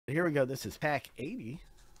here we go. This is pack 80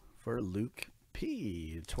 for Luke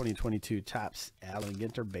P. 2022 Topps Allen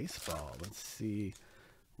Ginter Baseball. Let's see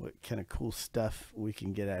what kind of cool stuff we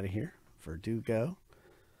can get out of here. Verdugo,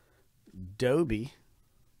 Doby,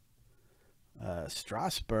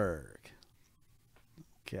 Strasburg,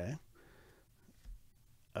 okay,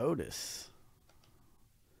 Otis,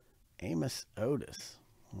 Amos Otis,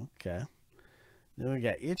 okay. Then we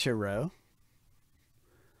got Ichiro,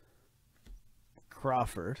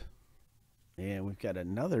 Crawford, and we've got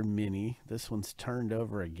another mini. This one's turned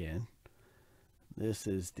over again. This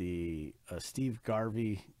is the Steve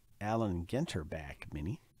Garvey Allen Ginter back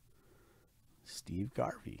mini. Steve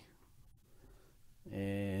Garvey.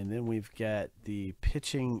 And then we've got the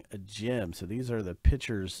pitching gem. So these are the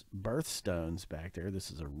pitcher's birthstones back there.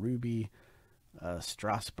 This is a Ruby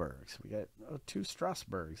Strasburg. So we got two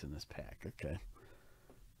Strasburgs in this pack. Okay.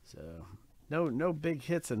 So no big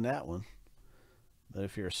hits in that one. But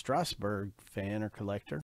if you're a Strasburg fan or collector,